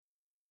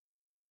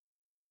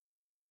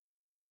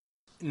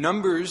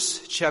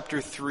Numbers chapter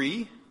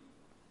 3,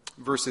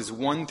 verses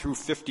 1 through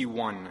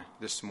 51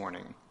 this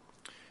morning.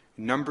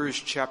 Numbers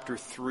chapter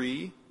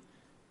 3,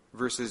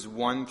 verses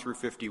 1 through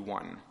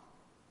 51.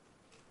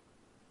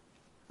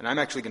 And I'm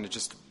actually going to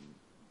just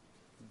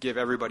give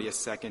everybody a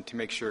second to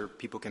make sure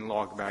people can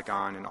log back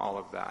on and all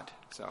of that.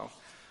 So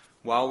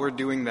while we're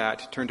doing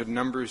that, turn to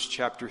Numbers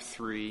chapter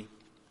 3,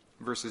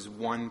 verses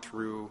 1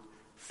 through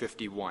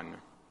 51.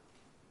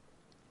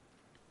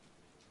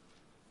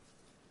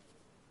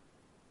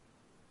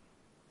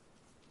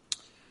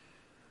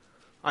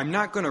 I'm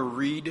not going to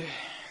read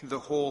the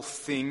whole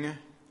thing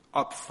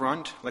up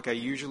front like I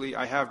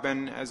have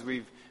been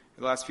the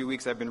last few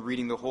weeks I've been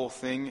reading the whole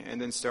thing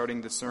and then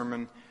starting the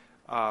sermon.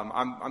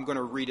 I'm going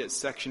to read it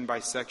section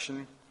by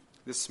section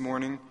this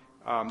morning.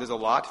 There's a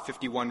lot,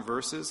 51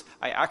 verses.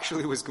 I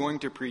actually was going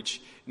to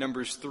preach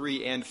Numbers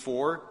 3 and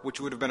 4, which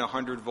would have been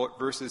 100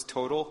 verses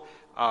total.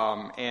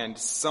 And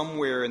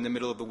somewhere in the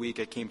middle of the week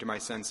I came to my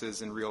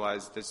senses and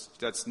realized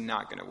that's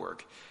not going to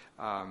work.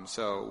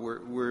 So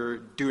we're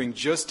doing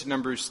just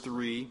Numbers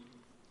 3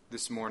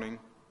 this morning,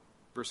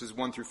 verses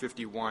 1 through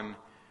 51.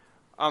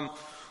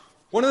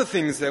 One of the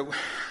things that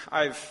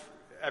I've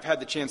had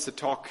the chance to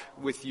talk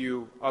with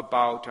you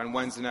about on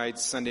Wednesday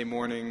nights, Sunday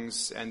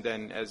mornings, and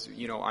then as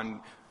you know on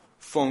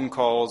phone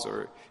calls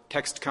or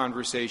text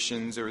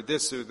conversations or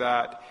this or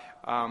that.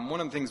 One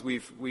of the things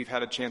we've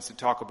had a chance to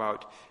talk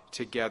about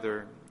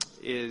together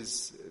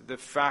is the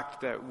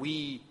fact that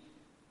we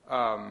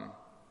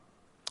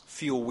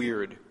feel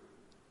weird.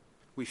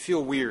 We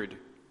feel weird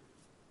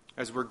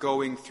as we're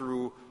going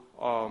through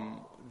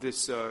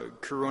this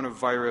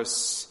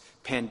coronavirus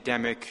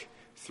pandemic,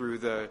 through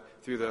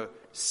the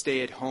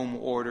stay-at-home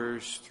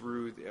orders,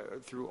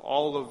 through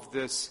all of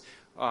this.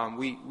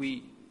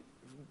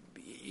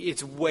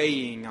 It's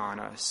weighing on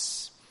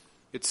us.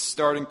 It's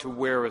starting to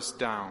wear us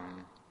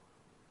down.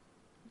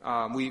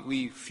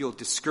 We feel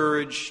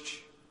discouraged.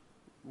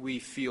 We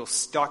feel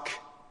stuck.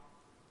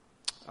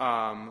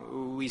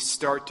 We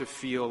start to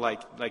feel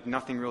like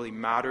nothing really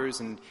matters,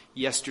 and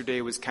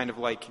yesterday was kind of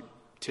like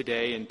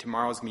today, and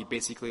tomorrow's going to be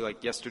basically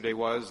like yesterday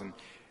was, and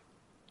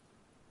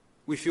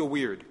we feel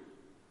weird.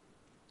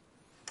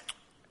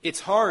 It's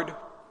hard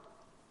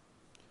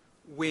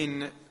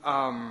when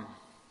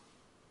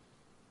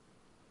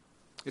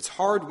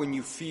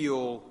you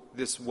feel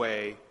this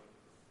way.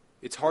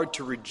 It's hard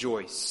to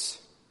rejoice.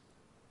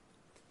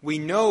 We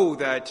know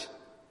that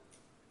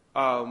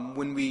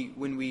when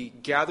we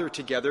gather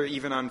together,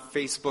 even on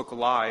Facebook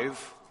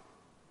Live,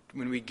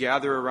 when we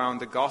gather around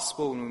the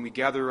gospel, when we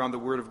gather around the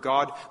Word of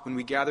God, when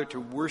we gather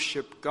to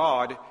worship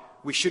God,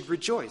 we should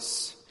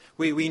rejoice.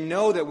 We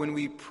know that when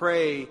we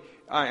pray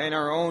in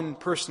our own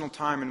personal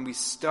time and we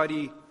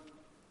study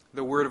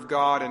the Word of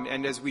God,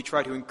 and as we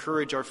try to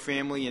encourage our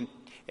family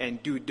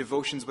and do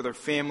devotions with our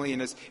family,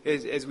 and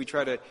as we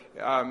try to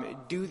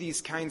do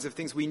these kinds of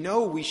things, we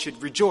know we should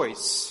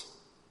rejoice.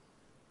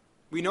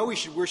 We know we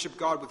should worship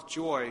God with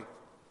joy,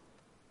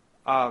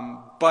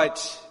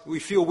 but we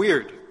feel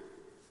weird.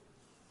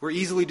 We're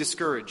easily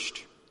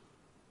discouraged.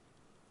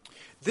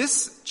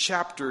 This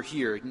chapter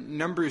here,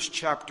 Numbers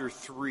chapter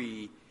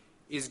 3,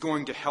 is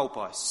going to help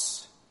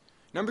us.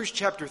 Numbers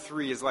chapter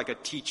 3 is like a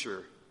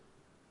teacher.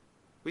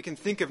 We can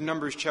think of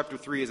Numbers chapter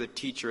 3 as a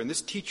teacher, and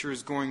this teacher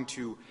is going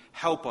to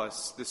help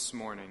us this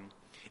morning.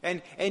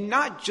 And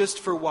not just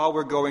for while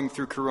we're going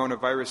through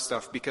coronavirus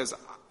stuff, because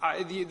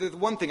the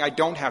one thing I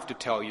don't have to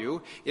tell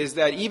you is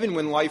that even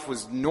when life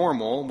was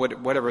normal,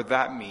 whatever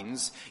that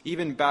means,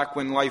 even back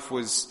when life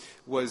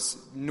was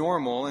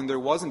normal and there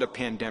wasn't a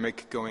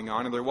pandemic going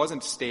on and there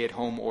wasn't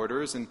stay-at-home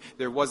orders and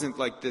there wasn't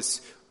like this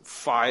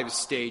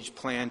 5-stage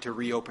plan to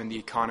reopen the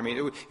economy,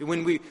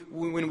 when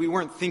we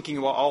weren't thinking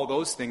about all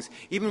those things,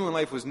 even when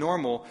life was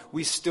normal,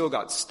 we still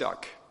got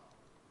stuck.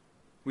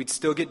 We'd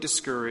still get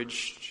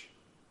discouraged.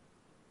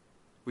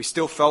 We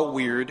still felt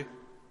weird.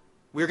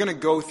 We're going to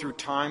go through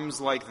times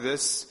like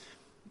this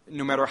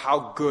no matter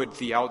how good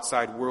the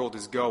outside world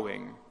is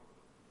going.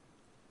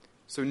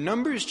 So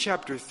Numbers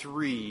chapter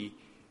 3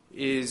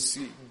 is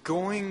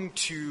going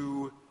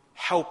to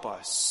help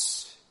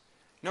us.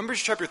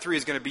 Numbers chapter 3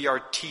 is going to be our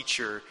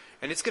teacher,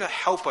 and it's going to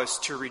help us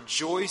to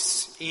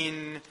rejoice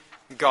in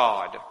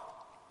God.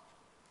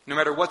 No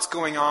matter what's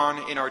going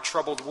on in our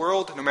troubled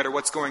world, no matter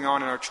what's going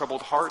on in our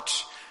troubled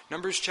heart,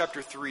 Numbers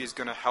chapter 3 is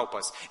going to help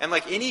us. And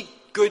like any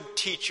good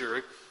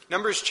teacher,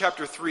 Numbers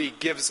chapter 3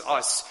 gives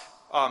us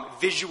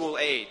visual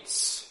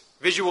aids.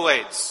 Visual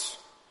aids.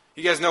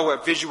 You guys know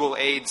what visual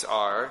aids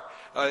are.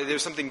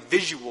 There's something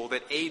visual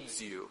that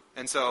aids you.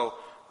 And so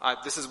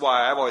this is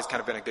why I've always kind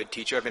of been a good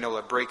teacher. I've been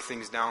able to break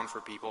things down for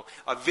people.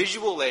 A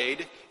visual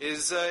aid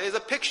is a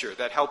picture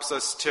that helps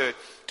us to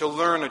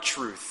learn a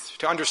truth,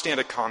 to understand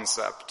a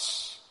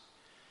concept.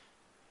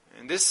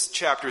 And this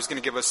chapter is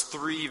going to give us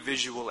 3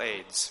 visual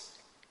aids.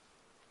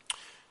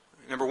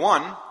 Number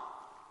 1,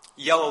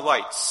 yellow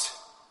lights.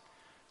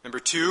 Number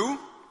 2,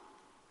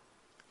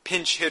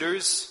 pinch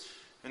hitters.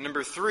 And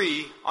number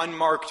 3,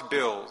 unmarked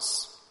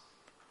bills.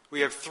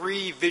 We have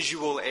 3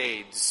 visual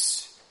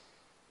aids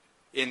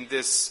in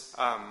this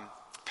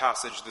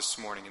passage this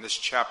morning, in this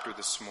chapter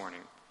this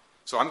morning.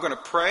 So I'm going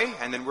to pray,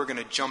 and then we're going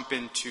to jump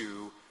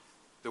into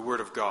the Word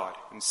of God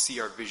and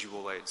see our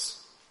visual aids.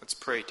 Let's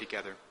pray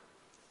together.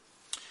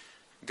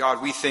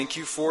 God, we thank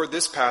you for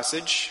this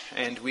passage,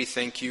 and we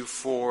thank you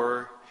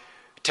for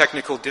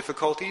technical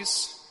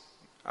difficulties,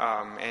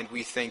 and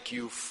we thank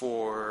you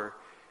for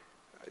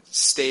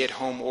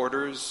stay-at-home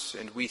orders,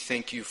 and we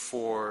thank you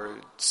for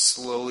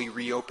slowly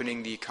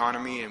reopening the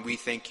economy, and we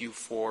thank you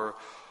for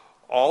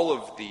all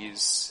of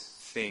these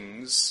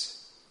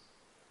things,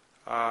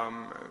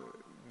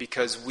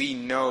 because we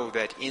know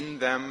that in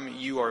them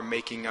you are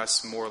making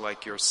us more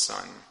like your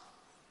Son.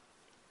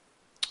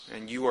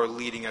 And you are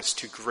leading us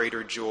to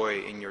greater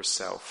joy in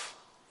yourself.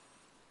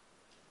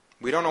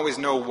 We don't always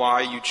know why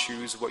you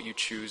choose what you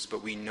choose,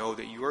 but we know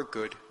that you are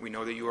good. We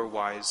know that you are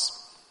wise.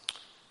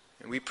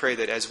 And we pray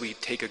that as we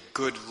take a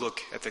good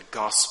look at the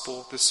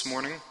gospel this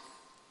morning,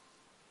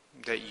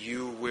 that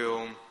you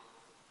will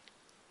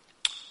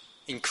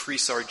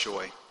increase our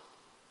joy.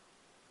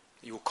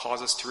 You will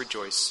cause us to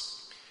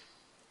rejoice.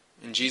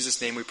 In Jesus'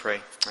 name we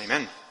pray.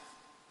 Amen.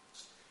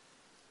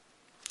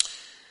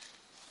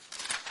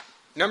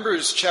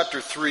 Numbers chapter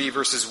 3,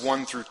 verses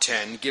 1 through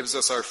 10 gives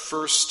us our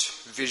first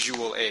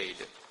visual aid.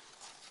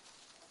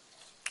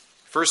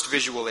 First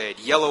visual aid,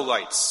 yellow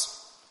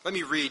lights. Let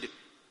me read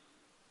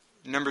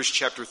Numbers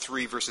chapter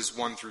 3, verses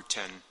 1 through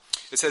 10.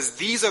 It says,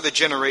 "These are the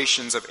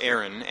generations of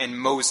Aaron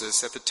and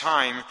Moses at the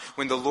time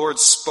when the Lord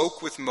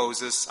spoke with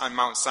Moses on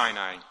Mount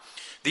Sinai.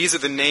 These are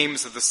the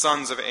names of the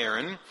sons of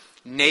Aaron,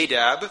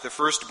 Nadab, the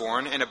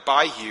firstborn, and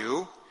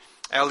Abihu,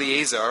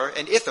 Eleazar,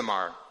 and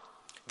Ithamar.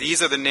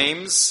 These are the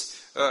names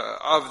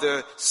of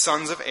the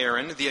sons of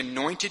Aaron, the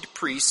anointed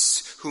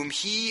priests, whom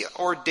he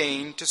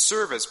ordained to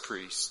serve as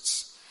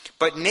priests.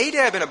 But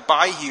Nadab and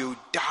Abihu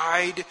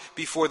died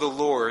before the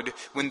Lord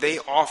when they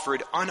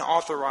offered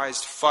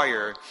unauthorized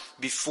fire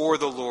before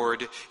the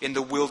Lord in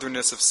the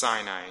wilderness of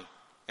Sinai,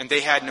 and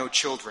they had no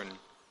children.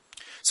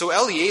 So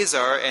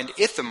Eleazar and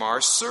Ithamar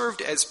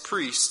served as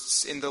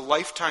priests in the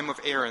lifetime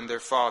of Aaron their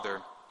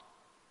father.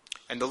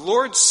 And the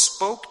Lord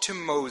spoke to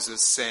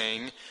Moses,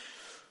 saying,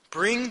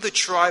 'Bring the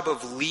tribe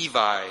of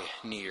Levi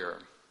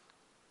near,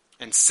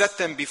 and set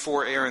them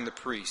before Aaron the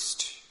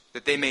priest,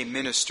 that they may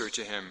minister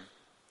to him.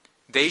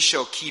 They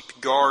shall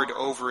keep guard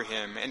over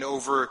him and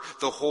over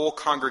the whole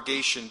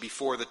congregation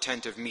before the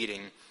tent of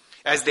meeting,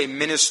 as they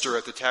minister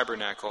at the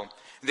tabernacle.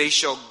 They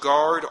shall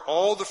guard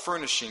all the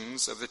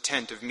furnishings of the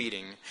tent of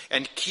meeting,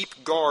 and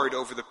keep guard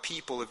over the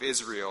people of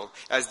Israel,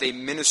 as they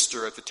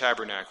minister at the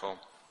tabernacle.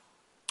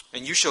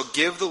 And you shall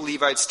give the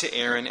Levites to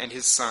Aaron and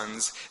his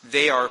sons.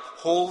 They are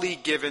wholly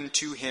given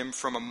to him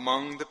from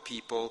among the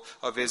people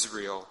of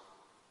Israel.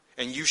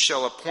 And you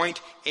shall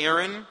appoint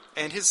Aaron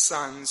and his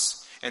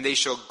sons, and they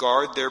shall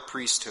guard their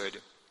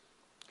priesthood.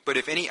 But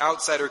if any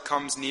outsider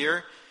comes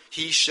near,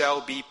 he shall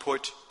be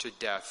put to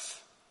death.'"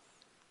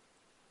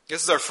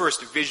 This is our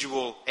first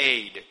visual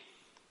aid.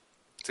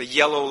 It's a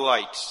yellow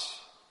light.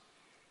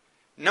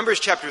 Numbers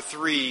chapter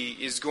 3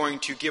 is going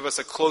to give us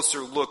a closer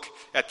look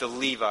at the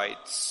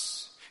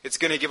Levites. It's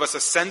going to give us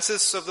a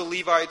census of the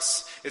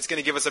Levites. It's going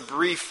to give us a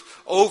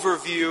brief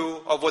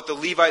overview of what the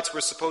Levites were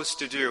supposed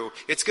to do.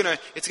 It's going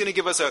to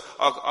give us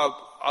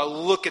a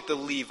look at the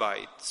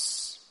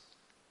Levites.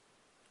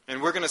 And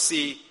we're going to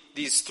see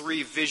these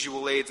three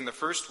visual aids, and the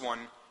first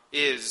one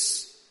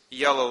is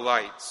yellow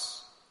lights.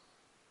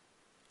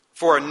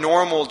 For a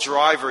normal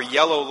driver,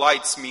 yellow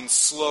lights mean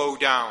slow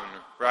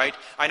down, right?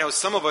 I know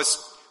some of us,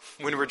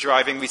 when we're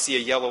driving, we see a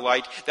yellow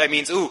light. That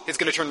means, it's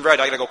going to turn red.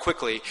 I got to go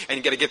quickly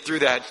and got to get through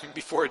that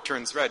before it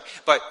turns red.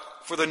 But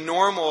for the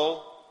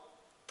normal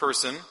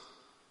person,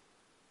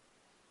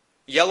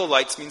 yellow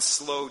lights mean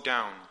slow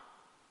down.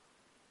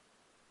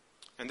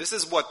 And this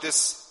is what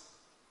this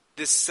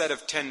set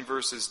of 10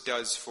 verses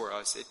does for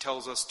us. It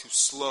tells us to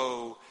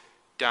slow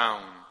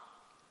down.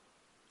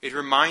 It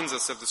reminds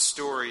us of the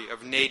story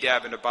of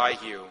Nadab and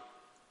Abihu.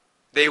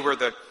 They were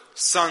the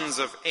sons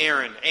of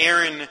Aaron.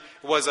 Aaron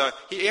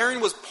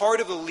was part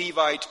of the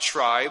Levite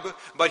tribe,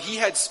 but he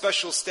had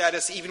special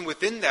status even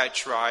within that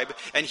tribe,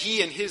 and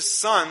he and his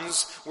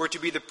sons were to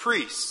be the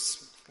priests.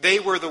 They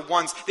were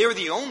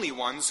the only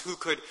ones who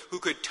could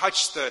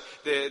touch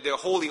the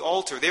holy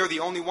altar. They were the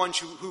only ones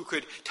who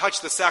could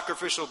touch the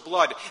sacrificial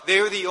blood. They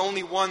were the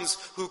only ones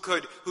who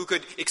could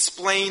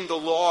explain the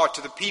law to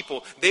the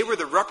people. They were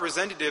the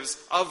representatives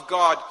of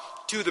God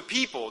to the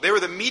people. They were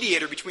the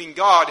mediator between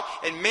God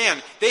and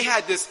man. They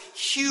had this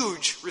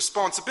huge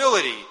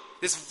responsibility,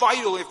 this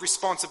vital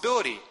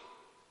responsibility.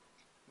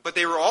 But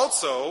they were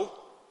also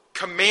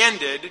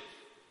commanded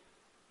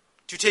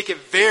to take it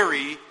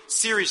very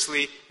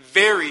seriously,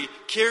 very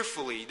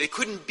carefully. They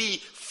couldn't be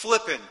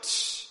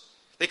flippant.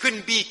 They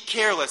couldn't be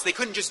careless. They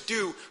couldn't just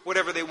do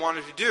whatever they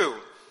wanted to do.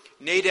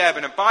 Nadab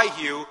and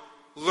Abihu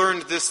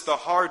learned this the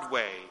hard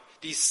way.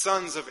 These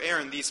sons of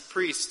Aaron, these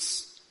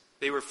priests,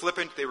 they were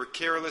flippant, they were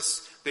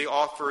careless, they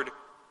offered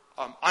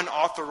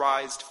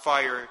unauthorized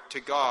fire to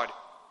God,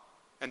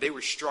 and they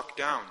were struck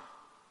down.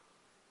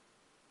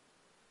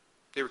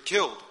 They were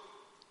killed.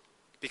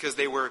 because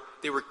they were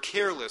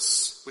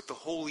careless with the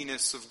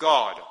holiness of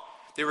God.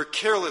 They were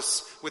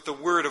careless with the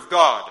Word of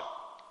God.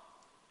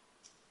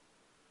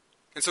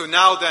 And so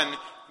now then,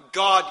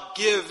 God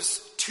gives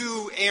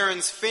to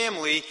Aaron's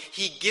family,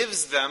 he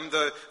gives them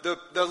the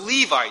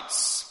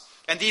Levites.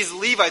 And these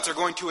Levites are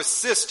going to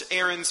assist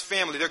Aaron's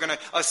family. They're going to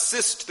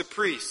assist the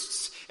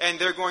priests. And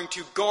they're going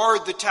to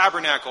guard the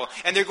tabernacle.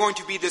 And they're going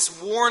to be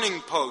this warning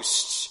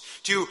post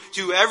to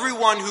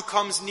everyone who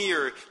comes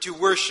near to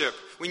worship.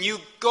 When you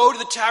go to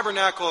the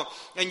tabernacle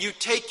and you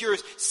take your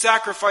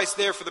sacrifice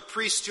there for the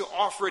priest to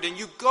offer it, and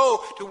you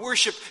go to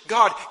worship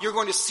God, you're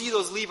going to see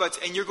those Levites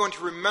and you're going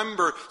to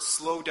remember,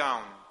 slow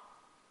down.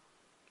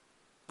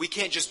 We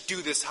can't just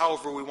do this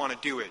however we want to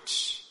do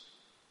it.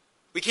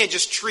 We can't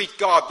just treat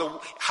God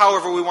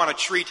however we want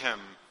to treat him.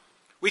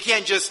 We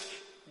can't just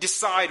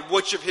decide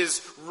which of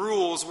his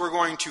rules we're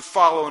going to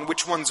follow and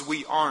which ones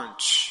we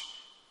aren't.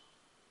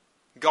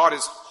 God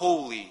is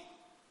holy.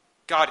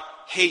 God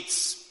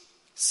hates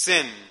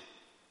sin.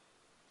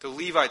 The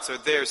Levites are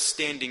there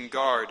standing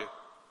guard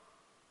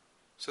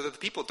so that the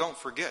people don't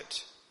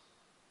forget.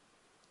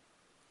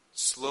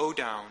 Slow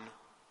down.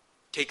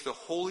 Take the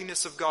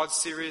holiness of God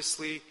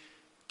seriously.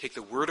 Take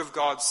the Word of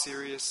God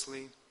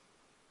seriously.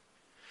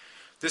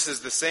 This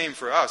is the same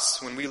for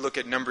us when we look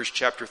at Numbers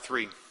chapter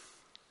 3.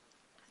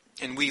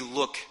 And we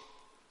look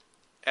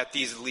at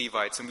these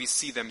Levites and we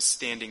see them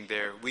standing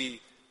there. We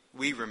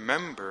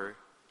remember,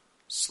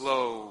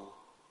 slow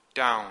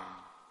down.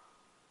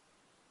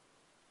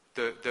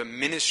 The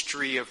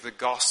ministry of the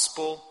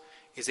gospel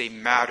is a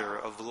matter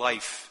of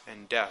life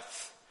and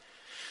death.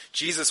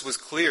 Jesus was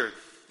clear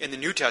in the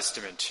New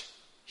Testament.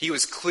 He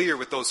was clear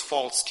with those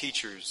false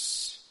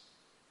teachers.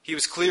 He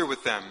was clear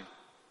with them.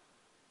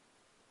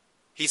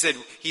 He said,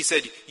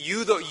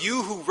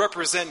 you who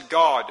represent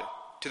God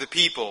to the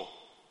people,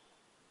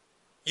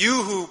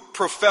 you who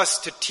profess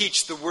to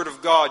teach the Word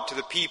of God to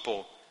the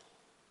people,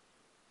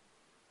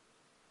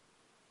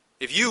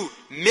 if you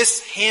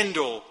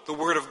mishandle the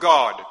Word of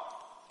God,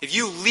 if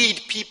you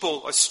lead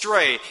people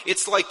astray,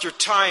 it's like you're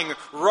tying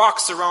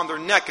rocks around their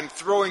neck and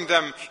throwing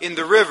them in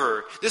the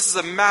river. This is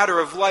a matter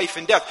of life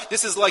and death.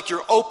 This is like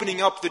you're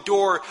opening up the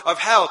door of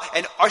hell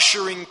and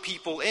ushering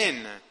people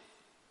in.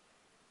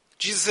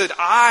 Jesus said,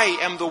 I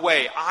am the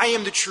way, I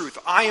am the truth,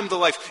 I am the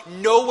life.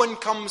 No one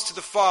comes to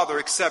the Father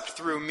except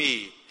through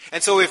me.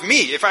 And so if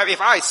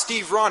I,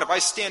 Steve Ron, if I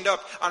stand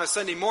up on a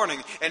Sunday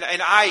morning and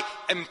I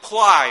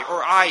imply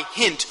or I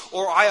hint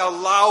or I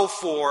allow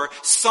for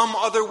some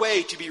other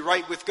way to be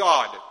right with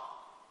God,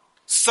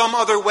 some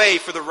other way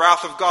for the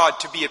wrath of God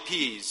to be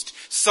appeased,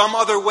 some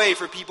other way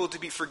for people to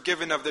be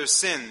forgiven of their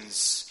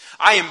sins,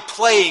 I am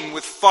playing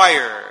with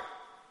fire.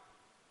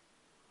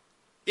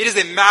 It is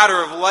a matter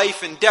of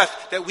life and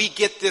death that we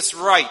get this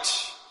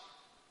right.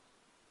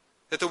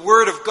 That the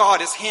Word of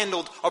God is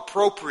handled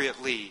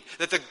appropriately.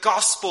 That the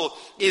gospel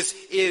is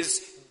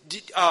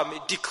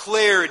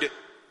declared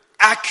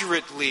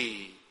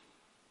accurately.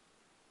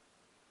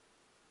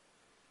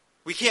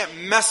 We can't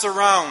mess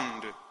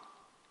around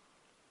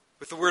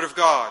with the Word of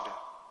God,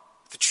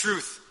 the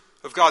truth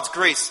of God's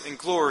grace and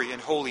glory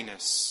and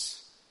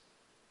holiness.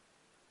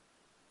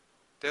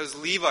 Those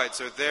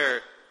Levites are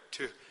there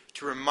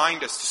to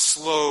remind us to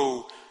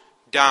slow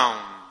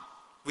down.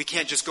 We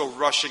can't just go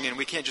rushing in.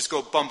 We can't just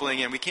go bumbling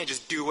in. We can't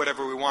just do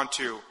whatever we want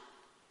to.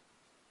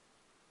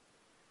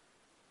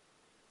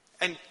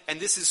 And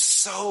this is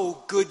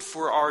so good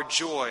for our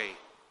joy.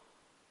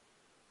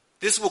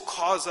 This will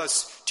cause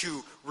us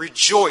to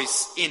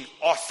rejoice in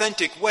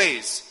authentic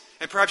ways.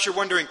 And perhaps you're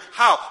wondering,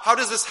 how? How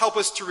does this help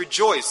us to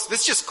rejoice?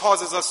 This just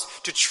causes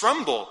us to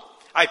tremble.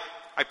 I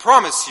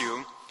promise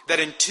you that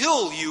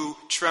until you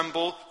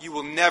tremble, you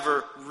will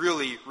never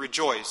really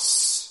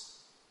rejoice.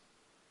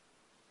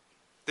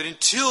 That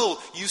until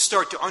you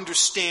start to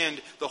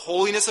understand the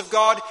holiness of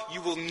God,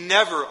 you will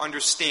never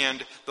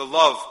understand the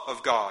love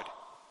of God.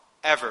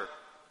 Ever.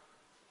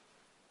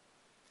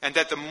 And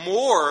that the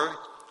more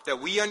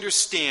that we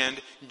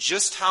understand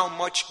just how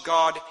much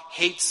God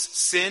hates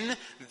sin,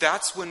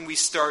 that's when we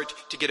start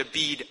to get a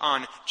bead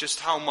on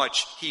just how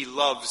much He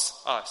loves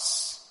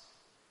us.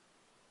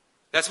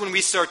 That's when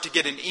we start to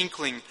get an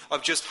inkling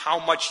of just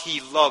how much He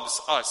loves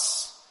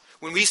us.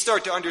 When we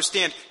start to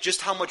understand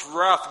just how much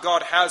wrath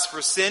God has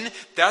for sin,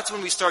 that's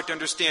when we start to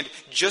understand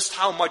just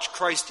how much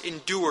Christ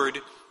endured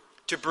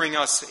to bring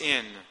us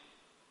in.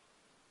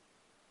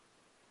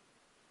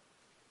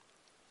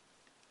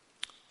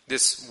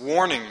 This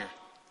warning,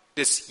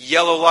 this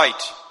yellow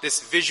light,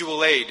 this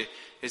visual aid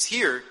is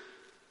here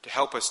to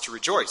help us to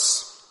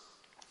rejoice.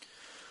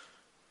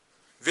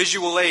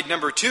 Visual aid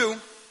number 2,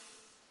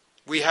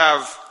 we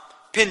have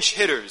pinch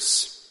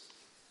hitters.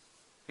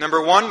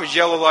 Number 1 was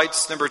yellow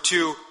lights. Number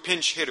 2,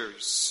 pinch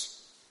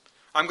hitters.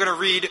 I'm going to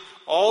read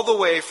all the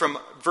way from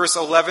verse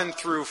 11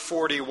 through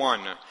 41.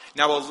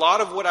 Now, a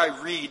lot of what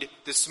I read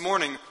this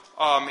morning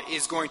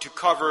is going to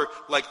cover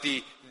like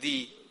the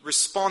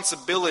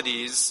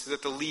responsibilities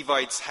that the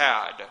Levites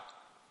had.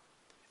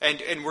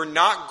 And we're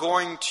not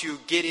going to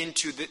get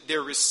into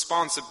their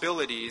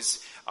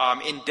responsibilities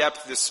in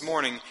depth this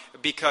morning,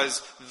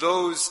 because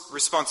those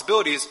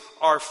responsibilities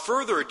are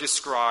further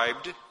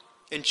described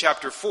in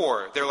chapter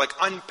 4. They're like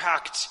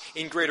unpacked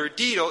in greater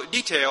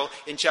detail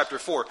in chapter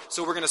 4.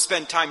 So we're going to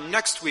spend time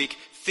next week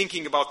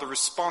thinking about the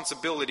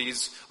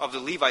responsibilities of the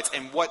Levites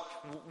and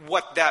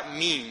what that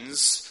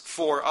means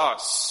for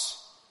us.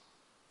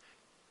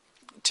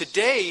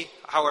 Today,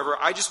 however,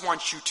 I just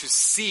want you to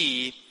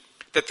see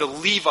that the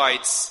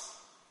Levites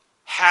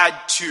had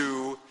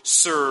to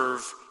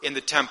serve in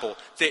the temple,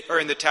 or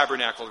in the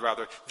tabernacle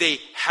rather. They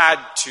had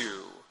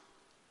to.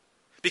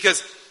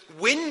 Because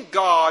when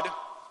God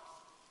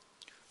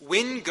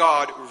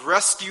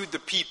rescued the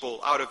people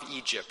out of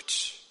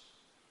Egypt,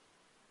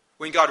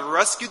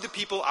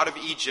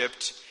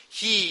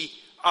 he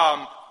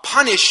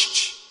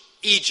punished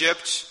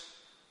Egypt,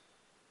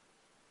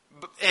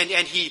 and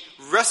he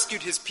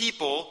rescued his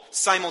people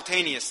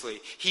simultaneously.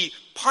 He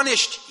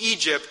punished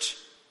Egypt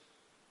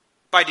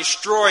by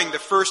destroying the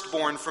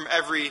firstborn from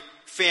every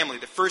family.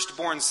 The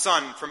firstborn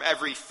son from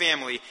every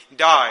family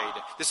died.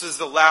 This was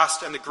the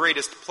last and the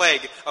greatest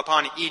plague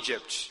upon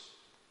Egypt.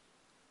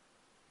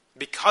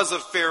 Because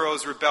of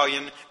Pharaoh's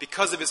rebellion,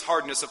 because of his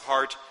hardness of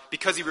heart,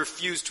 because he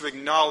refused to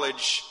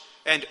acknowledge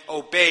and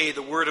obey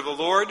the word of the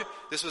Lord,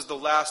 this was the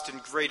last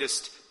and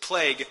greatest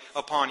plague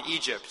upon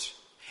Egypt.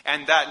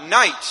 And that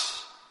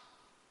night,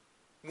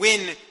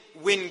 when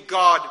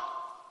God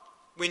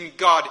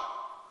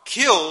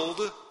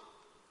killed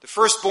the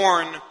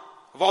firstborn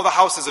of all the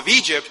houses of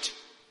Egypt,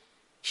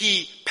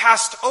 he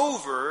passed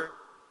over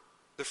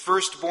the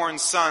firstborn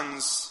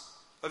sons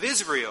of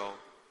Israel.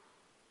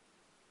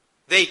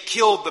 They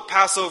killed the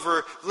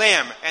Passover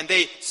lamb, and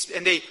they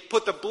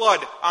put the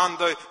blood on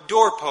the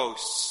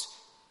doorposts.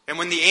 And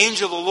when the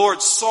angel of the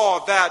Lord saw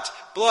that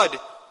blood,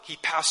 he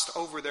passed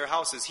over their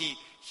houses.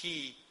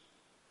 He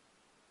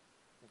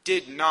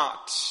did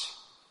not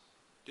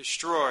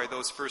destroy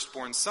those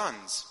firstborn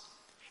sons.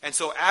 And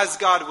so as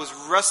God was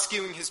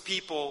rescuing his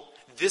people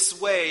this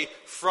way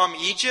from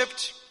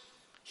Egypt,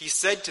 he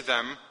said to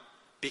them,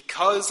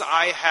 because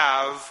I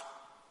have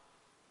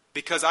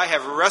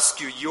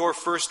rescued your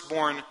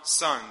firstborn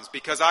sons,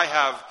 because I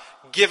have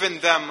given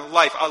them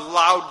life,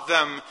 allowed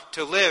them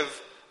to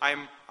live,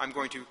 I'm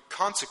going to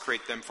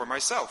consecrate them for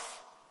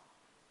myself.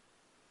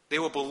 They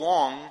will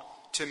belong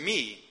to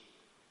me.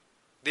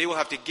 They will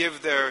have to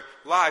give their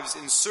lives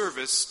in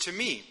service to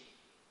me.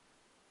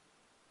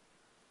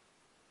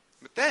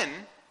 But then,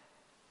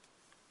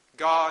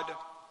 God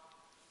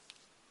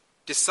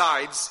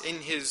decides in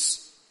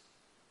his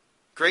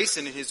grace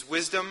and in his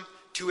wisdom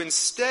to,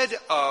 instead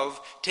of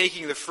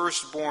taking the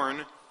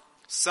firstborn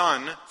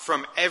son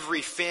from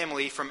every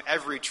family, from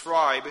every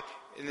tribe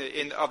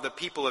of the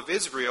people of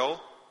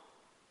Israel,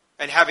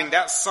 and having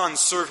that son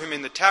serve him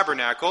in the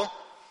tabernacle,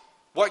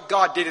 what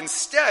God did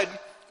instead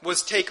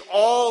was take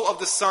all of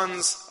the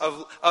sons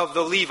of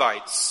the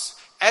Levites.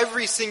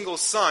 Every single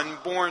son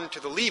born to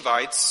the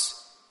Levites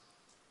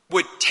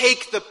would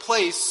take the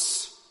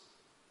place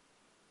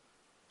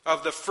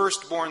of the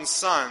firstborn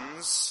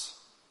sons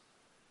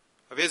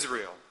of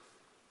Israel.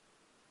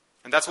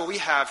 And that's what we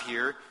have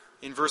here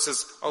in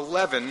verses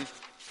 11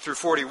 through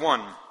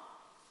 41.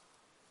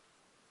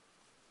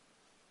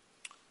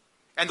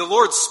 And the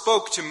Lord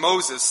spoke to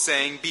Moses,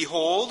 saying,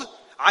 Behold,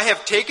 I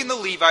have taken the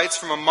Levites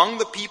from among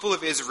the people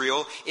of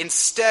Israel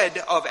instead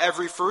of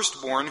every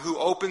firstborn who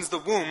opens the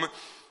womb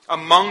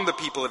among the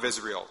people of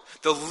Israel.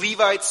 The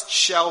Levites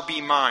shall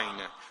be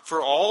mine,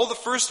 for all the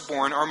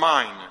firstborn are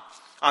mine.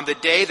 On the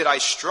day that I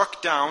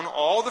struck down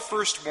all the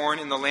firstborn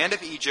in the land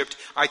of Egypt,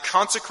 I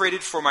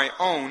consecrated for my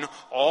own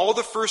all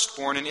the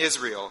firstborn in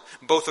Israel,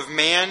 both of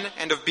man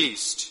and of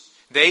beast.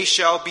 They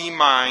shall be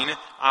mine,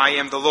 I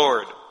am the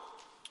Lord.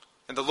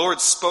 And the Lord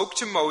spoke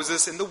to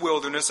Moses in the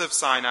wilderness of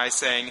Sinai,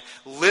 saying,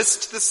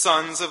 List the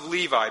sons of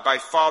Levi by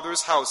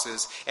fathers'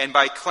 houses and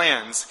by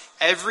clans.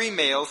 Every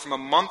male from a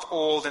month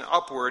old and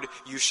upward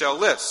you shall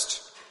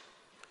list.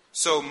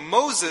 So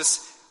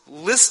Moses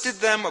listed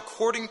them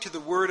according to the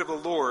word of the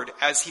Lord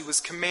as he was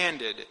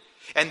commanded.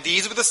 And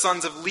these were the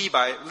sons of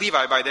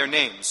Levi by their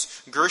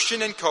names,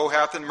 Gershon and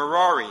Kohath and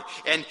Merari.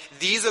 And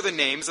these are the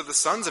names of the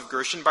sons of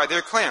Gershon by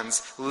their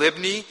clans,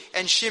 Libni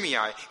and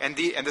Shimei. And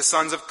the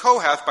sons of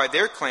Kohath by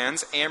their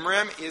clans,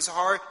 Amram,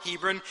 Izhar,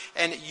 Hebron,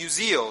 and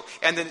Uziel.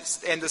 And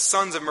the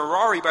sons of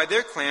Merari by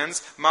their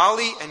clans,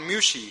 Mali and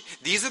Mushi.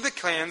 These are the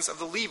clans of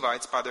the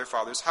Levites by their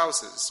fathers'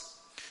 houses.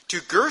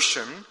 To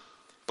Gershon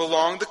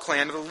belonged the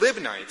clan of the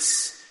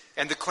Libnites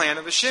and the clan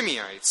of the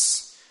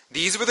Shimeites.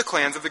 These were the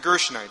clans of the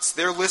Gershonites.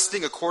 Their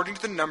listing according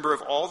to the number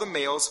of all the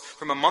males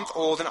from a month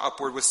old and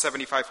upward was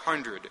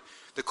 7,500.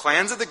 The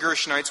clans of the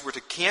Gershonites were to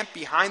camp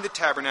behind the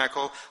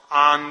tabernacle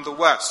on the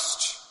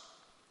west.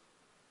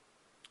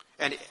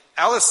 And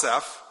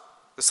Elisaph,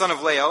 the son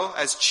of Lael,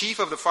 as chief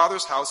of the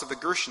father's house of the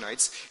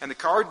Gershonites, and the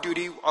guard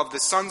duty of the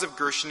sons of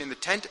Gershon in the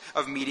tent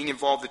of meeting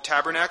involved the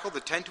tabernacle, the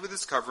tent with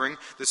its covering,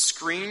 the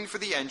screen for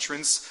the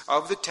entrance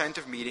of the tent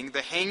of meeting,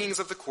 the hangings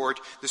of the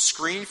court, the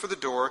screen for the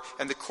door,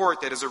 and the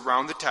court that is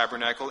around the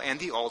tabernacle, and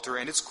the altar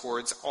and its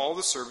cords, all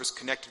the service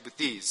connected with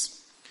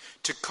these.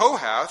 To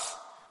Kohath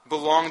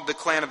belonged the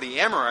clan of the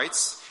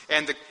Amorites,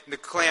 and the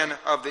clan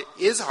of the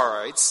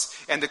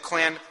Izharites, and the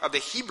clan of the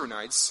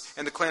Hebronites,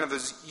 and the clan of the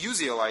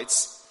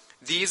Uzzielites.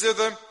 These are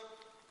the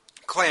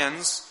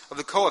clans of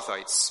the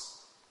Kohathites.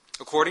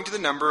 According to the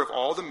number of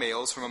all the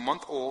males from a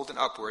month old and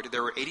upward,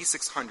 there were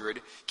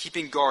 8,600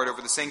 keeping guard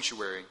over the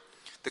sanctuary.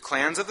 The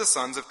clans of the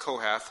sons of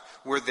Kohath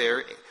were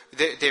there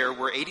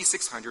were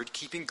 8,600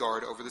 keeping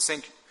guard over the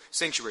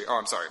sanctuary.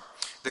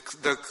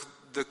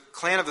 The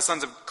clan of the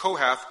sons of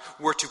Kohath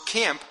were to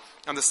camp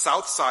on the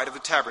south side of the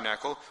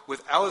tabernacle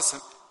with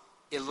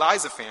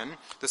Elizaphan,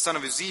 the son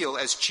of Uzziel,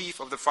 as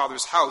chief of the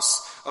father's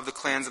house of the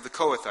clans of the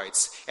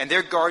Kohathites. And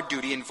their guard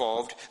duty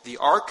involved the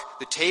ark,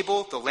 the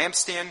table, the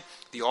lampstand,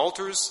 the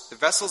altars, the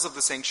vessels of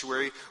the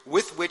sanctuary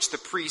with which the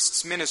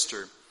priests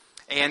minister,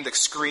 and the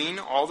screen,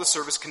 all the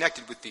service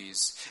connected with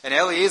these. And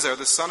Eleazar,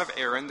 the son of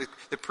Aaron,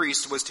 the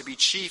priest, was to be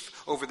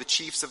chief over the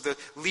chiefs of the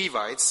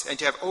Levites, and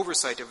to have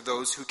oversight of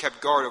those who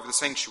kept guard over the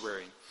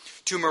sanctuary.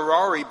 To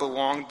Merari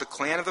belonged the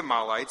clan of the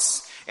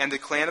Mahlites and the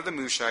clan of the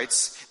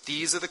Mushites.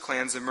 These are the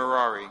clans of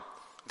Merari.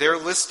 Their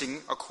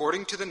listing,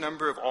 according to the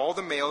number of all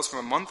the males from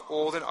a month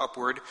old and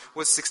upward,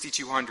 was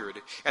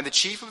 6,200. And the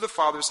chief of the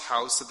father's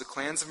house of the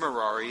clans of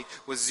Merari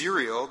was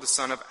Zeriel, the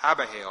son of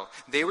Abihail.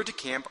 They were to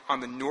camp on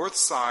the north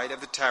side of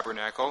the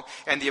tabernacle,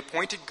 and the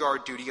appointed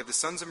guard duty of the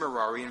sons of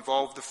Merari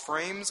involved the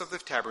frames of the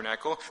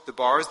tabernacle, the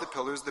bars, the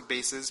pillars, the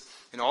bases,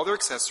 and all their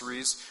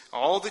accessories,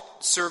 all the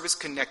service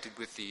connected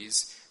with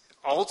these,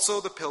 also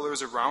the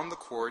pillars around the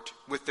court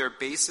with their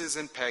bases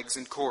and pegs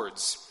and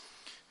cords.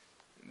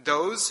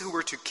 Those who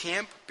were to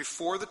camp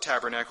before the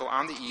tabernacle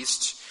on the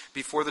east,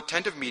 before the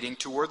tent of meeting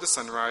toward the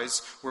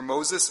sunrise, were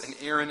Moses and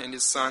Aaron and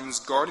his sons,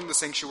 guarding the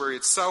sanctuary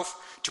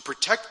itself to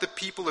protect the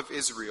people of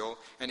Israel,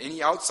 and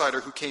any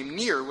outsider who came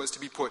near was to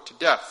be put to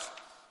death.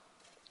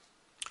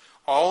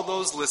 All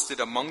those listed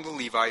among the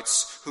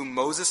Levites, whom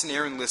Moses and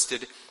Aaron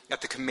listed at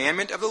the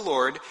commandment of the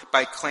Lord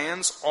by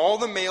clans, all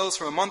the males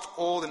from a month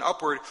old and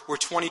upward were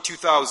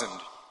 22,000.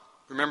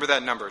 Remember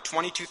that number,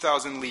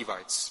 22,000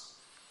 Levites.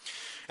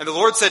 And the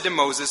Lord said to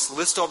Moses,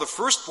 list all the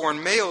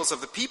firstborn males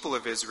of the people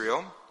of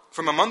Israel,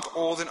 from a month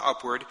old and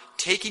upward,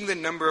 taking the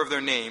number of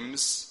their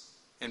names.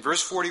 In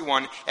verse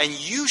 41, and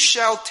you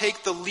shall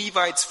take the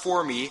Levites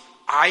for me,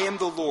 I am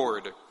the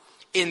Lord,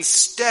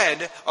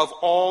 instead of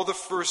all the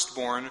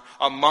firstborn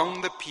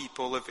among the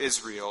people of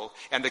Israel,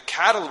 and the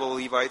cattle of the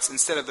Levites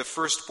instead of the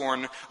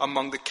firstborn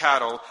among the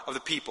cattle of the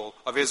people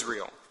of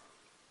Israel.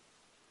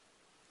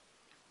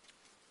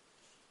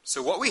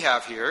 So what we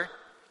have here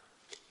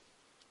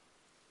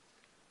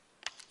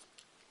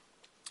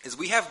is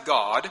we have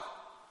God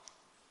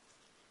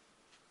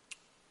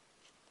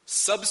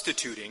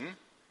substituting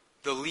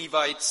the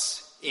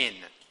Levites in.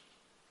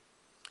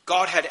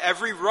 God had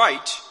every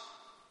right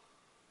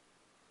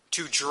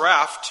to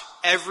draft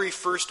every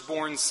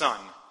firstborn son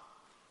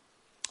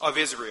of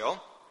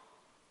Israel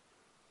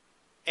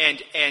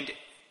and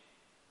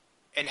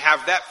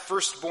have that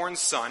firstborn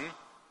son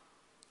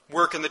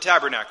work in the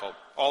tabernacle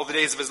all the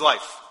days of his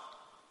life.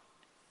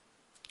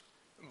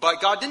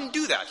 But God didn't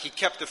do that. He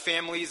kept the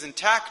families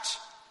intact,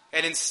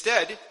 and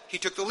instead, he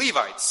took the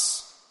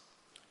Levites.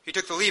 He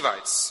took the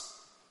Levites.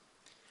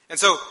 And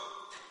so,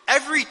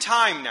 every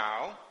time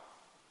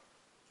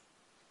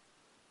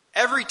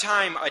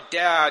a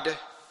dad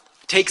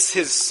takes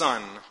his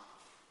son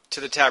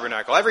to the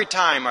tabernacle, every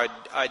time a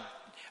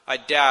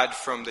dad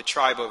from the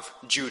tribe of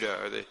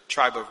Judah, or the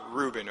tribe of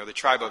Reuben, or the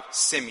tribe of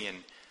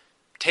Simeon,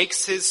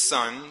 takes his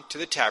son to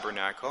the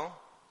tabernacle,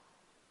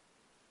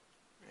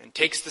 and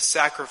takes the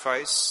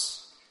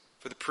sacrifice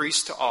for the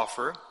priest to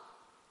offer,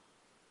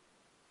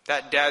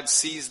 that dad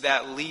sees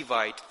that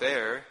Levite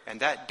there,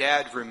 and that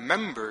dad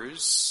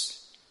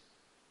remembers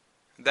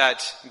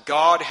that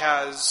God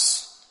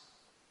has,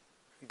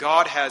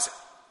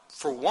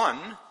 for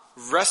one,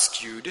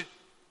 rescued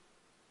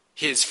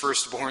his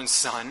firstborn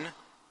son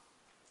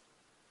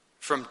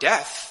from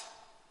death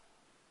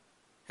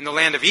in the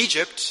land of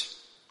Egypt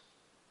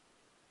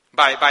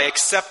by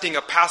accepting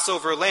a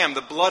Passover lamb,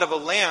 the blood of a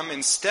lamb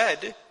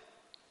instead.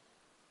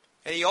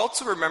 And he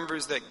also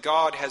remembers that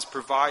God has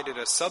provided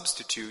a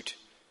substitute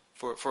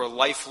for a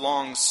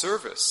lifelong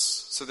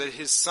service so that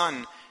his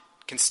son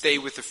can stay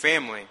with the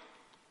family.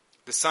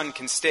 The son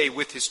can stay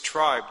with his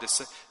tribe.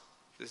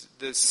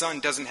 The son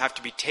doesn't have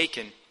to be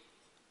taken.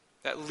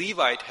 That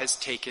Levite has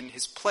taken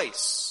his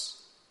place.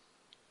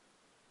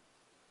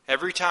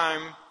 Every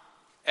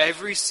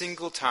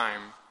single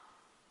time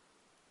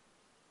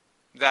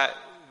that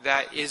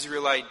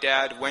Israelite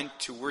dad went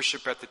to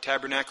worship at the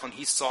tabernacle and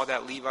he saw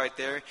that Levite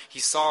there, he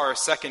saw our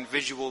second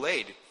visual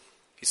aid.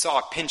 He saw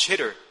a pinch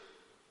hitter.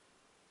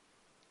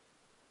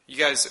 You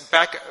guys,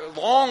 back a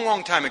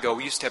long time ago,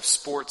 we used to have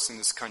sports in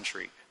this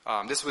country.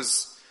 This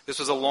was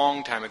a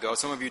long time ago.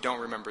 Some of you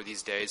don't remember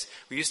these days.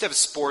 We used to have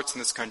sports in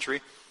this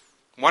country.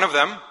 One of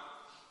them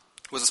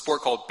was a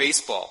sport called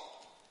baseball.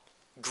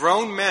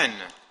 Grown men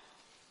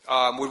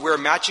would wear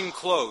matching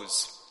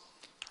clothes,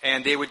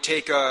 and they would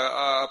take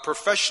a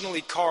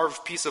professionally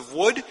carved piece of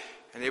wood,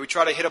 and they would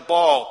try to hit a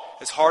ball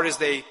as hard as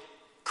they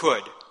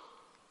could.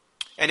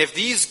 And if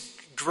these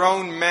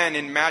grown men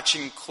in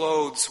matching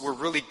clothes were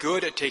really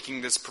good at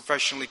taking this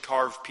professionally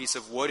carved piece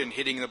of wood and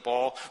hitting the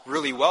ball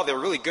really well, they were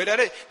really good at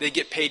it, they'd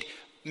get paid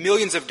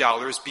millions of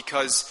dollars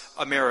because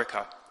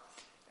America.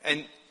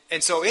 And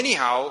so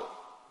anyhow,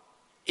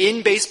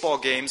 in baseball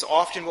games,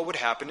 often what would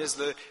happen is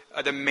the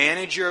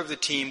manager of the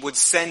team would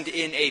send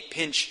in a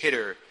pinch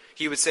hitter.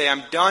 He would say,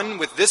 I'm done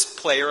with this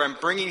player, I'm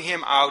bringing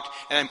him out,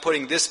 and I'm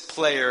putting this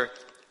player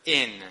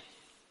in.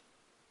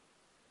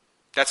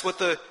 That's what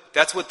that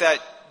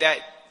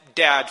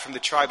dad from the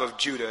tribe of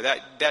Judah,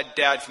 that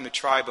dad from the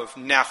tribe of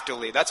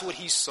Naphtali, that's what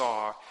he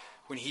saw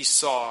when he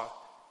saw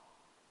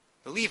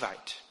the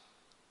Levite.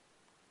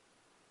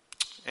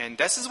 And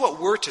this is what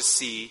we're to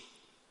see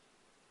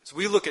as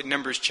we look at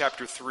Numbers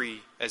chapter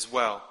 3 as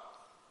well.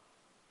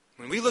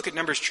 When we look at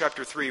Numbers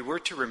chapter 3, we're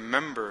to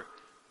remember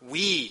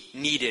we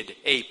needed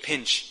a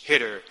pinch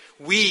hitter.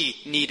 We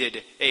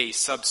needed a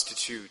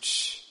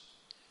substitute.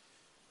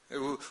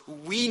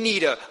 We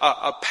need a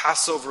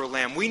Passover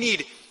lamb. We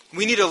need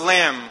a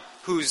lamb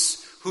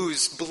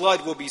whose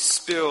blood will be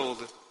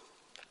spilled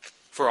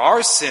for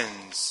our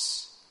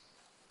sins.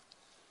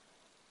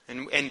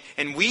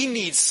 And we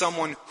need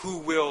someone who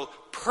will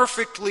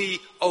perfectly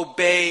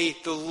obey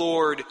the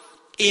Lord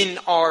in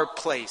our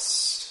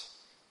place.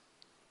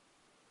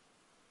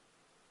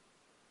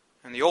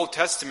 And the Old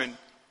Testament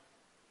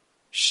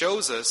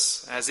shows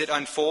us, as it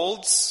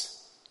unfolds,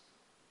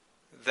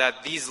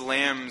 that these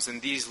lambs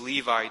and these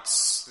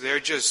Levites, they're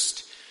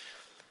just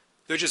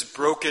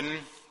broken,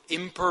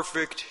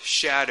 imperfect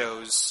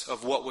shadows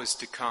of what was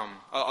to come,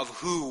 of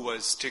who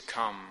was to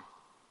come.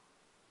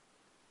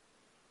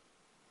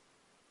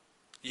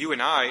 You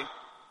and I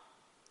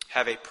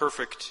have a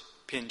perfect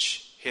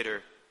pinch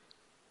hitter.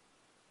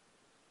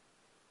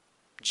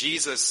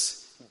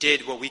 Jesus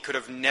did what we could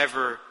have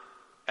never,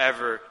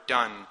 ever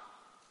done.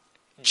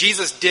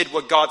 Jesus did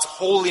what God's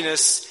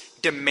holiness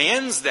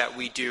demands that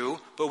we do,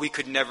 but we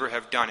could never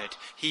have done it.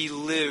 He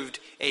lived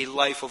a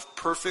life of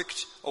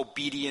perfect,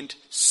 obedient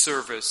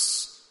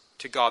service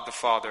to God the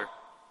Father.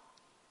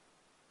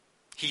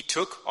 He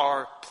took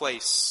our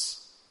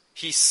place.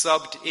 He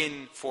subbed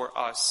in for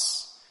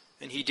us.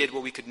 And he did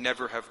what we could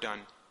never have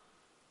done.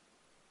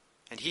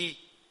 And he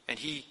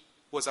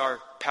was our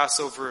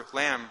Passover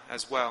lamb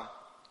as well.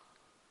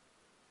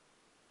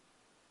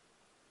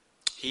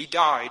 He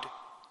died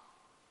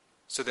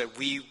so that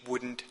we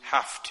wouldn't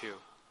have to.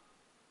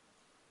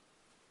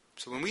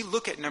 So when we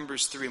look at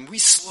Numbers 3 and we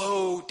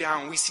slow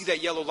down, we see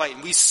that yellow light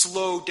and we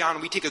slow down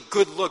and we take a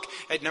good look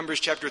at Numbers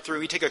chapter 3,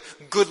 we take a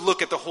good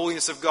look at the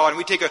holiness of God and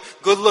we take a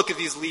good look at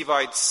these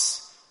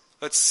Levites,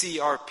 let's see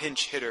our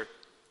pinch hitter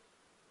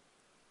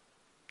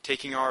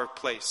taking our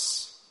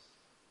place.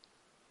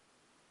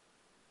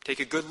 Take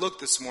a good look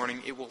this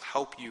morning. It will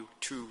help you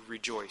to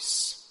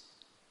rejoice.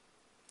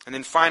 And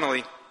then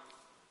finally,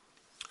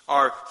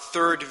 our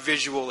third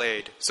visual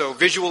aid. So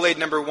visual aid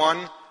number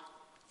 1,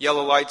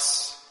 yellow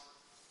lights.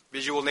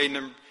 Visual aid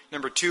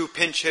number 2,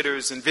 pinch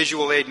hitters. And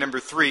visual aid number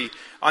 3,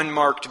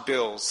 unmarked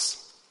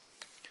bills.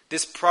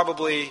 This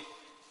probably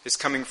is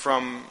coming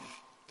from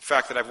the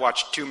fact that I've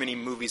watched too many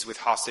movies with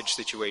hostage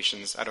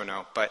situations. I don't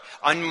know. But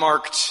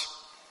unmarked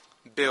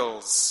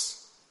bills.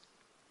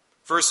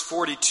 Verse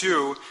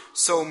 42,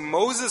 so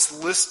Moses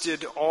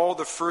listed all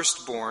the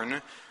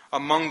firstborn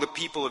among the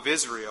people of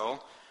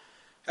Israel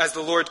as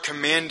the Lord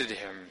commanded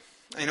him.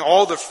 And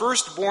all the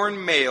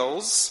firstborn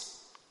males,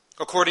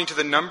 according to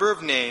the number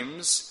of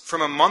names,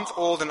 from a month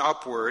old and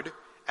upward,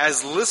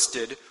 as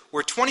listed,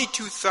 were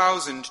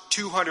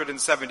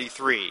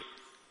 22,273.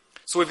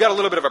 So we've got a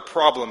little bit of a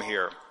problem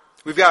here.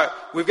 We've got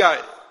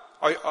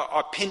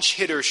a pinch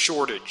hitter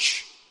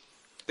shortage.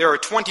 There are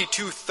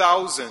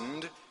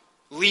 22,000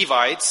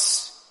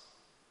 Levites,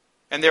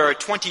 and there are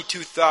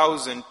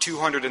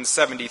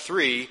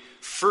 22,273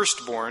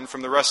 firstborn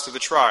from the rest of the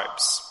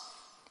tribes.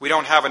 We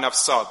don't have enough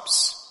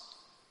subs.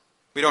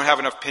 We don't have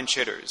enough pinch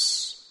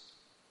hitters.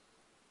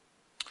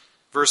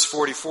 Verse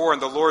 44,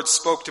 and the Lord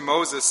spoke to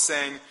Moses,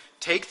 saying,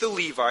 take the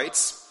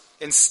Levites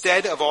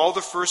instead of all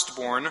the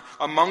firstborn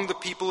among the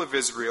people of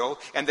Israel,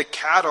 and the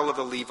cattle of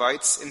the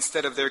Levites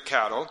instead of their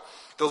cattle.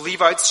 The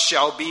Levites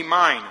shall be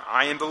mine.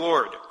 I am the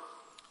Lord.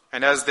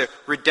 And as the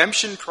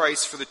redemption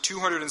price for the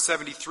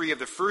 273 of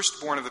the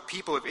firstborn of the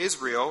people of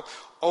Israel,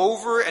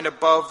 over and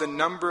above the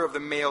number of the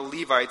male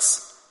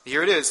Levites,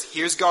 here it is.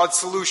 Here's God's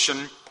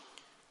solution.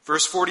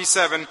 Verse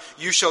 47,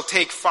 you shall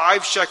take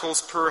 5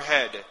 shekels per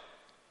head.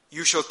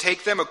 You shall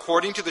take them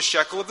according to the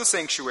shekel of the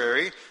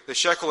sanctuary, the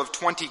shekel of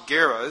 20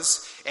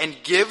 gerahs,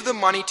 and give the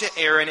money to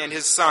Aaron and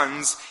his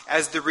sons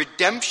as the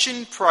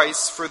redemption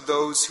price for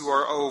those who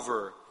are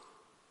over.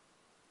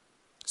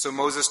 So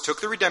Moses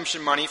took the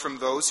redemption money from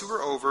those who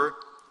were over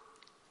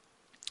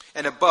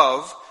and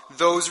above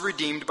those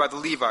redeemed by the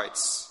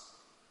Levites.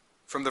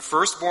 From the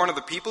firstborn of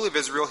the people of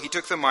Israel, he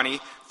took the money,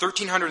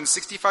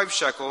 1,365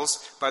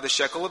 shekels by the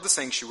shekel of the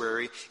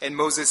sanctuary, and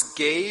Moses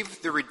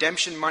gave the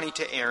redemption money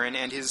to Aaron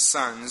and his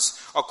sons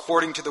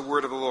according to the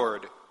word of the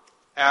Lord,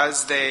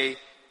 as the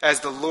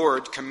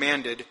Lord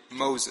commanded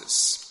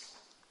Moses.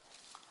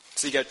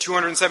 So you got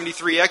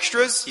 273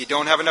 extras. You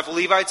don't have enough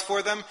Levites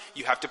for them.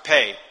 You have to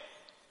pay.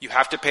 You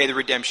have to pay the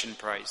redemption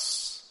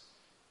price.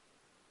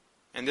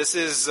 And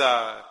this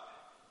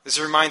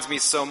reminds me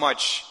so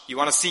much. You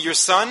want to see your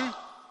son?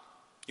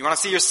 You want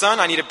to see your son?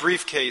 I need a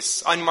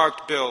briefcase,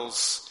 unmarked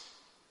bills.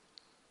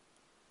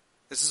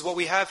 This is what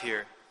we have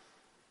here.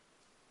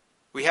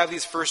 We have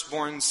these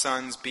firstborn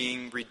sons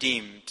being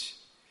redeemed.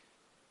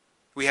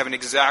 We have an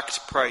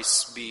exact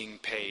price being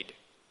paid.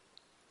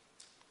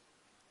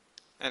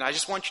 And I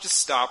just want you to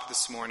stop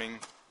this morning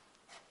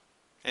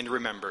and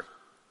remember.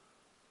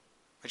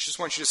 I just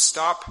want you to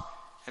stop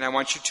and I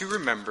want you to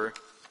remember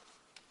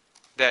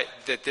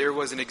that there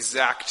was an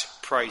exact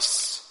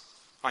price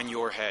on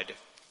your head.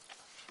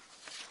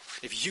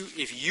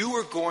 If you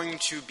are going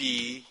to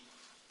be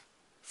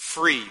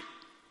free,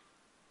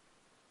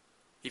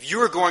 if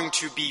you are going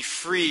to be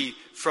free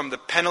from the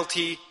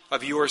penalty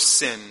of your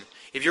sin,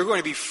 if you're going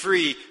to be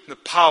free from the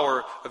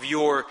power of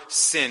your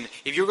sin,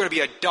 if you're going to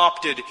be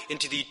adopted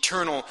into the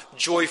eternal,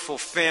 joyful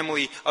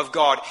family of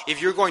God,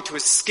 if you're going to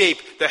escape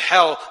the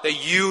hell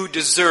that you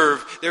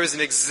deserve, there is an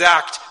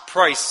exact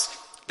price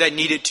that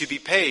needed to be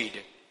paid.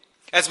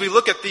 As we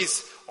look at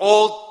these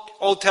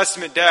Old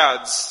Testament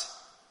dads,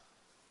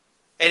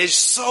 it is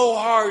so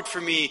hard for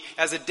me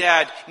as a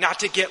dad not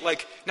to get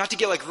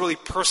really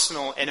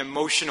personal and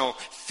emotional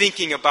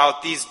thinking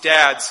about these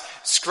dads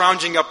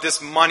scrounging up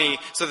this money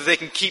so that they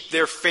can keep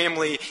their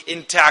family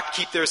intact,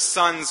 keep their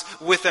sons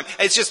with them.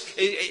 It's just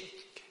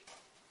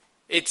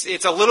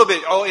it's a little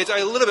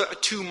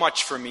bit too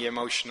much for me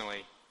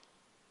emotionally.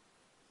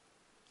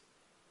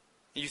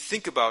 You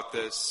think about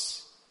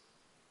this.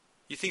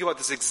 You think about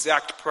this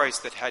exact price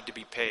that had to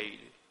be paid.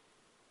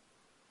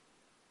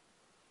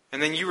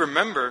 And then you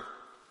remember,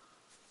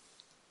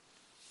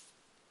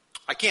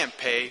 I can't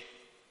pay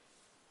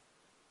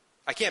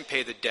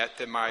the debt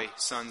that my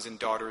sons and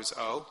daughters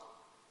owe.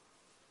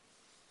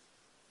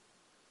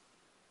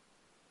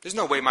 There's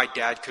no way my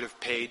dad could have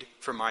paid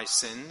for my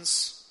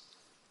sins.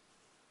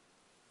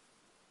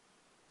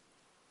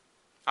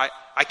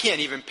 I can't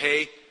even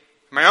pay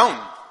my own.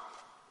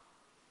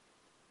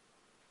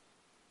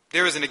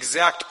 There is an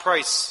exact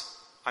price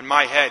on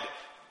my head,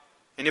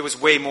 and it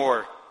was way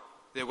more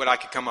than what I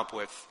could come up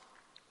with.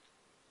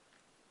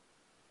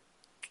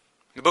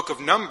 In the book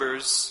of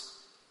Numbers,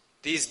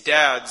 these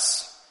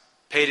dads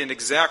paid an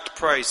exact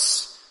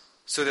price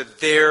so that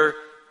their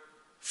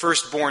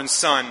firstborn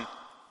son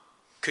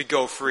could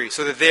go free,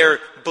 so that their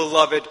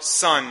beloved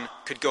son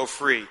could go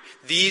free.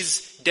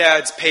 These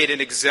dads paid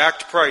an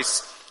exact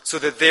price so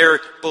that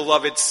their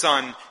beloved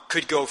son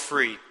could go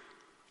free.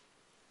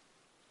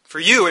 For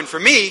you and for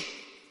me,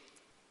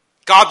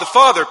 God the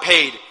Father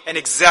paid an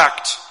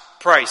exact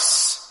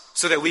price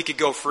so that we could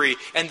go free.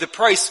 And the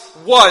price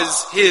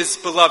was His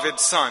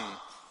beloved Son.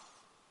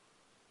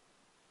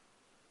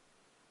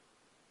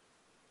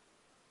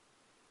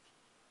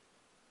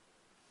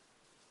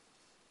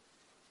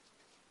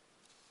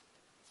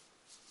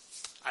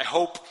 I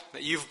hope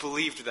that you've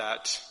believed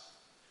that.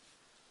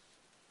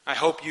 I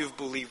hope you've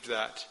believed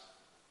that.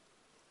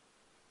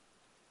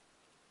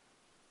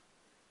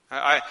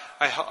 I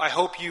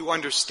hope you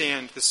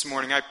understand this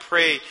morning. I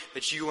pray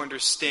that you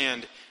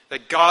understand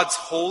that God's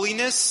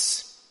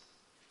holiness,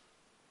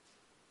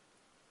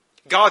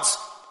 God's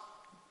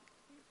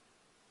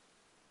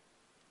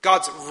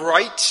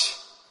right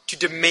to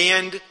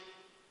demand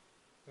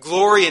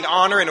glory and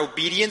honor and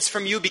obedience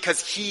from you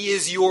because He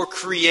is your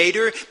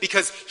Creator,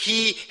 because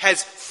He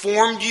has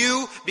formed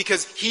you,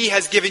 because He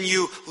has given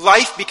you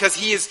life, because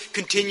He is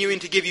continuing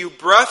to give you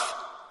breath.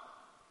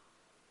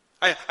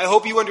 I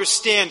hope you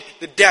understand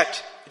the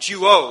debt that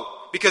you owe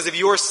because of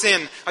your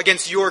sin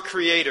against your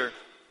Creator,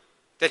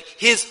 that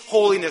His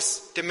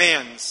holiness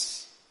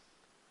demands.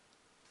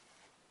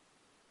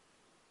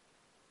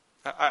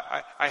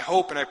 I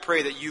hope and I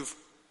pray that you've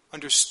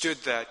understood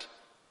that,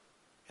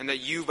 and that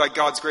you, by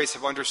God's grace,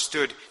 have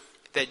understood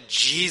that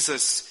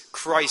Jesus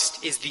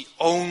Christ is the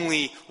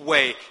only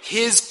way.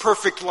 His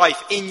perfect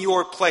life in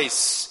your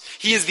place.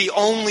 He is the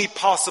only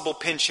possible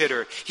pinch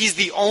hitter. He's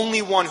the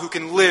only one who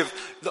can live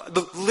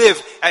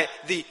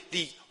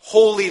the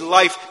holy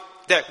life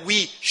that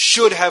we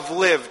should have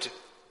lived,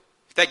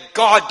 that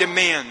God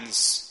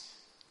demands.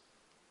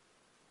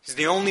 He's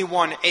the only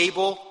one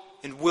able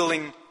and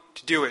willing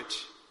to do it.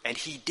 And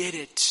He did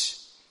it.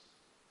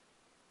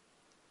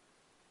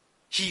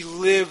 He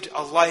lived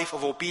a life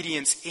of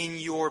obedience in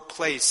your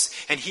place.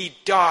 And He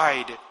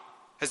died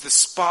as the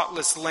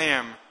spotless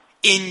lamb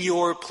in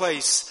your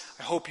place.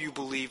 I hope you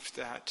believed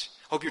that.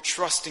 I hope you're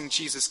trusting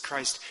Jesus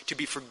Christ to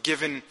be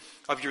forgiven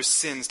of your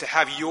sins, to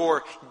have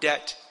your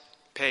debt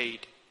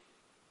paid.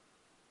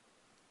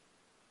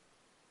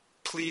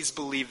 Please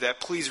believe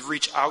that. Please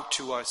reach out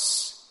to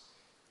us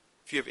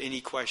if you have any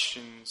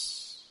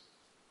questions.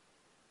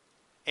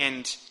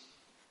 And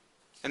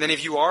then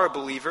if you are a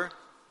believer,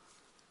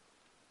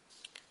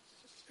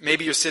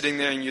 maybe you're sitting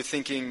there and you're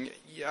thinking,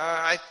 yeah,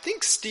 I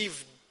think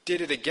Steve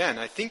did it again.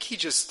 I think he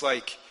just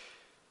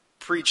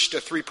preached a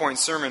 3-point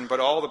sermon, but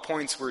all the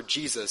points were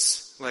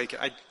Jesus.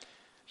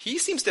 He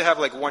seems to have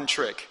one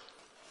trick.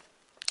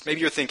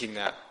 Maybe you're thinking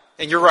that.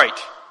 And you're right.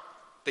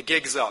 The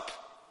gig's up.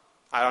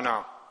 I don't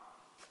know.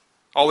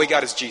 All we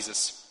got is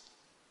Jesus.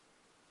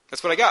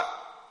 That's what I got.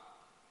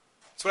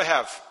 That's what I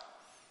have.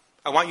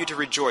 I want you to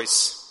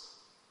rejoice.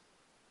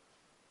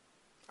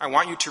 I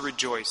want you to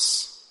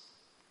rejoice.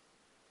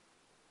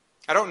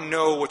 I don't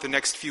know what the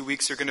next few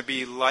weeks are going to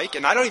be like,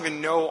 and I don't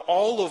even know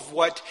all of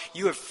what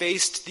you have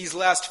faced these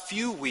last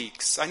few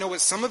weeks. I know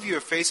what some of you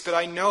have faced, but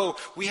I know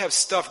we have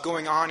stuff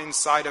going on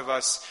inside of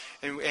us,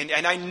 and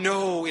I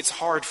know it's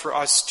hard for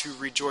us to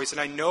rejoice,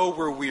 and I know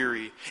we're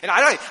weary. And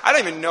I don't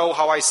even know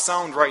how I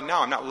sound right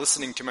now. I'm not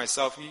listening to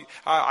myself.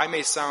 I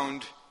may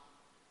sound...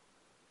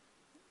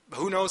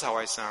 Who knows how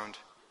I sound?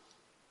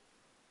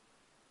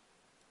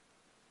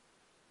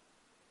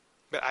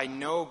 But I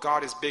know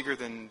God is bigger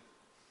than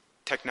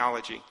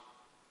technology.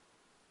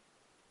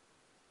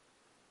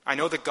 I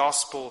know the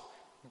gospel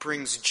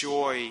brings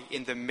joy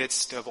in the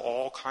midst of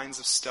all kinds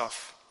of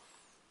stuff.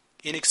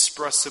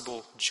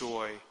 Inexpressible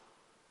joy,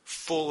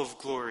 full of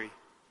glory.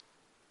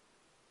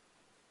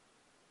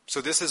 So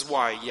this is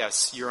why,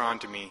 yes, you're on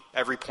to me.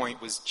 Every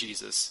point was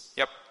Jesus.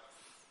 Yep.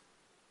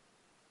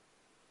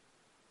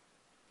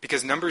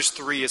 Because Numbers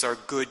 3 is our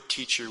good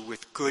teacher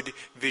with good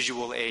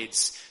visual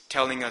aids,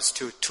 telling us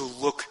to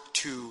look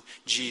to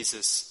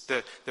Jesus,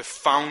 the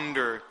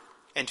founder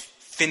and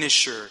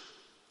finisher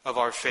of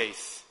our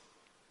faith,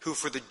 who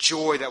for the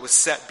joy that was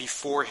set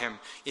before him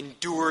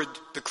endured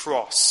the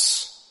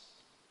cross,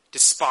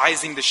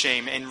 despising the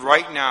shame, and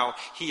right now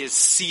he is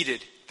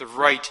seated at the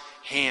right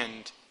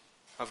hand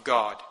of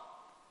God.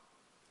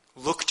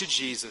 Look to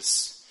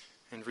Jesus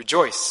and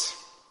rejoice.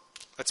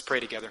 Let's pray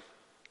together.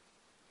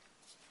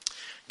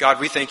 God,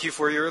 we thank you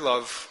for your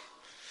love.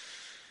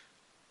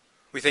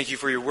 We thank you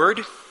for your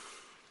word.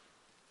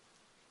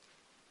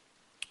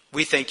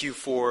 We thank you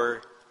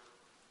for...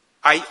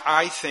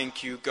 I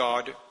thank you,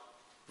 God,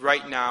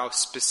 right now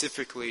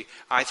specifically.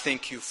 I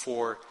thank you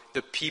for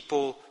the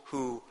people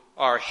who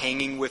are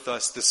hanging with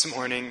us this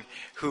morning,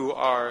 who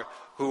are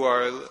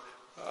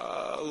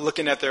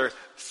looking at their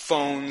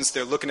phones,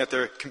 they're looking at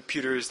their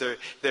computers,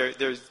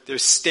 they're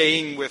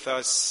staying with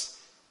us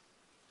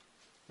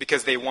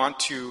because they want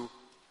to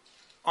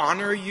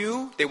honor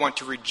you, they want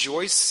to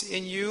rejoice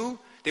in you,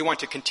 they want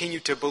to continue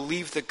to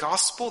believe the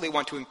gospel, they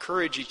want to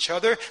encourage each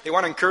other, they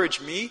want to encourage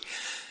me.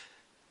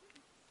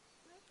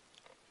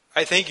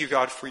 I thank you,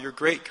 God, for your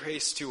great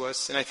grace to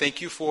us, and I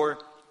thank you for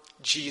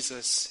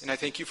Jesus, and I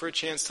thank you for a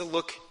chance to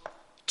look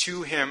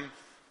to him,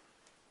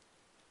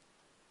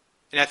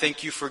 and I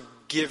thank you for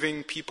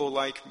giving people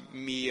like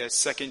me a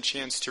second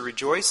chance to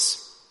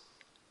rejoice,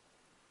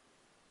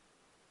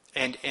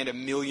 and a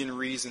million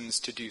reasons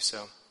to do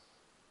so.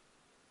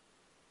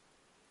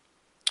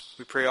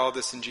 We pray all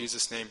this in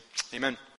Jesus' name. Amen.